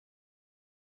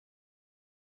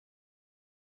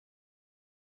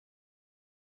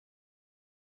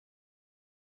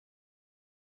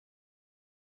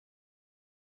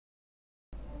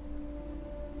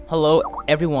Hello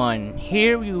everyone,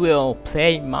 here we will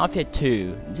play Mafia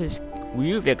 2. This is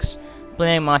Ruvix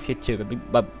playing Mafia 2,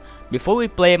 but before we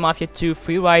play Mafia 2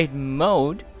 free ride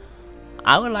mode,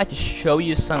 I would like to show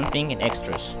you something in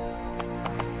extras.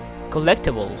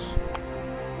 Collectibles.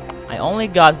 I only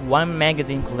got one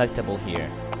magazine collectible here.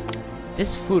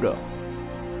 This photo.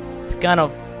 It's kind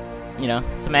of, you know,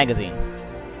 it's a magazine.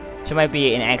 So it might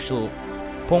be an actual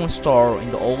porn star in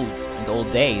the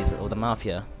old days of the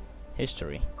Mafia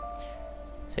history.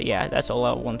 So yeah, that's all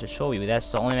I want to show you. That's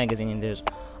the only magazine, and there's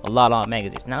a lot of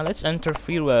magazines. Now let's enter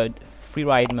free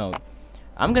ride mode.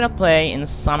 I'm gonna play in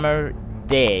summer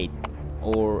day,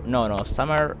 or no,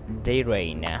 summer day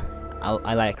rain.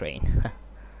 I like rain.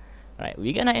 Alright,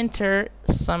 we're gonna enter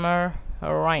summer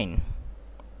rain,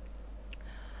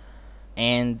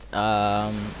 and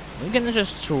we're gonna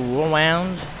just roll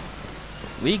around.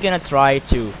 We're gonna try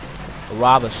to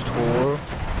rob a store.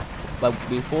 But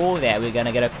before that, we're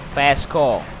gonna get a fast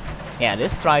car. Yeah,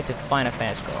 let's try to find a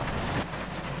fast car.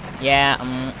 Yeah,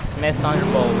 Smith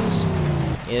Thunderbolts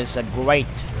is a great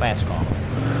fast car.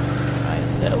 Alright,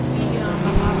 so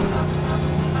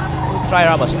we'll try to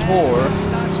rob a store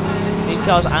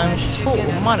because I'm short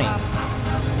of money.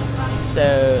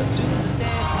 So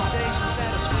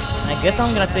I guess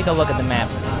I'm gonna take a look at the map.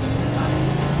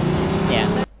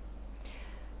 Yeah,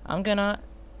 I'm gonna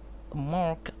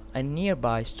mark a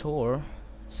nearby store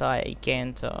so I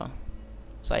can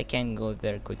go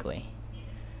there quickly.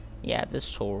 Yeah, this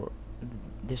store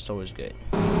is good.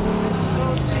 So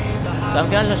I'm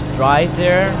gonna just drive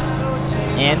there,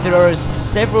 and there are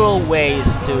several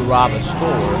ways to rob a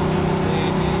store.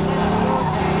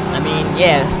 I mean,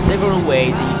 yeah, several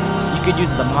ways. You could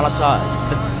use the Molotov,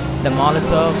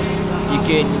 you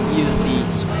can use the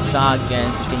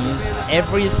shotguns, you can use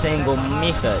every single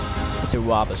method to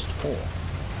rob a store.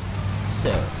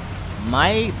 So,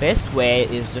 my best way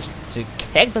is just to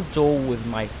kick the door with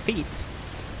my feet,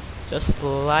 just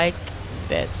like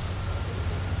this.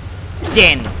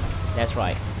 Then, that's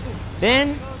right.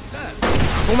 Then,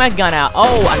 pull my gun out.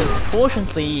 Oh,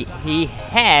 unfortunately, he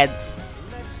had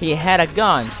a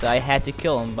gun, so I had to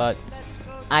kill him. But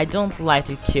I don't like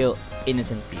to kill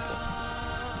innocent people,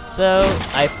 so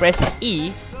I press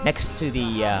E next to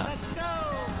the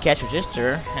cash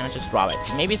register and I just rob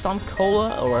it. Maybe some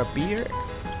cola or a beer.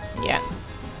 Yeah.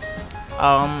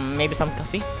 Maybe some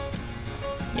coffee.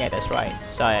 Yeah, that's right.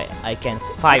 So I can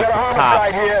fight the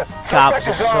cops. Cops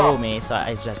just saw me, so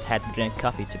I just had to drink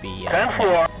coffee to be.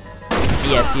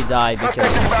 Yes, you died because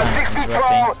of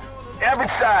interrupting.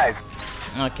 Average size.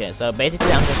 Okay, so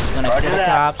basically I'm just gonna kill the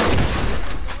cops.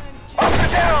 Officer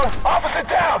down! Officer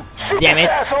down! Shoot Damn this it!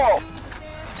 asshole!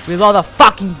 Reload the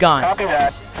fucking gun. Copy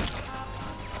that.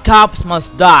 Cops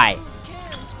must die.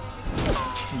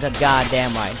 The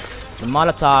goddamn right. The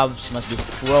Molotovs must be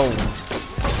thrown.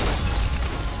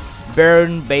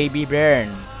 Burn, baby,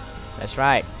 burn. That's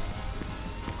right.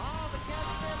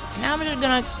 Now I'm just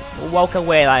gonna walk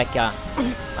away like a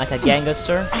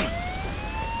gangster.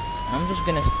 I'm just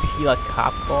gonna steal a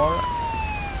cop car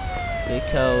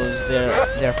because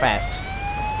they're fast.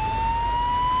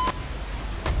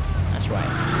 That's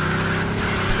right.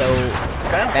 So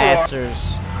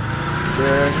bastards.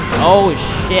 Burn. Oh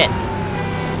shit!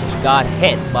 Just got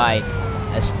hit by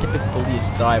a stupid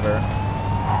police driver.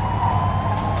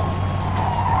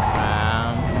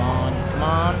 Come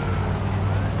on.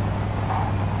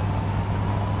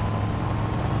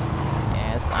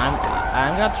 Yes, I'm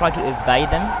gonna try to evade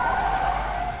them.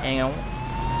 Hang on.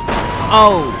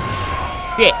 Oh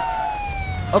shit!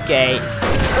 Okay.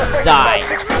 Die.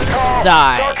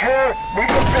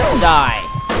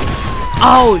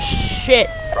 Oh shit!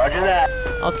 Roger that.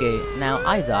 Okay, now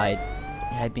I died.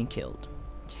 I had been killed.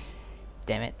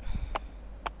 Damn it.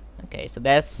 Okay, so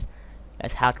that's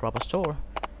how to rob a store.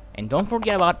 And don't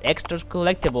forget about extras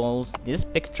collectibles. This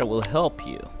picture will help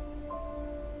you.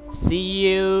 See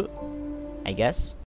you, I guess.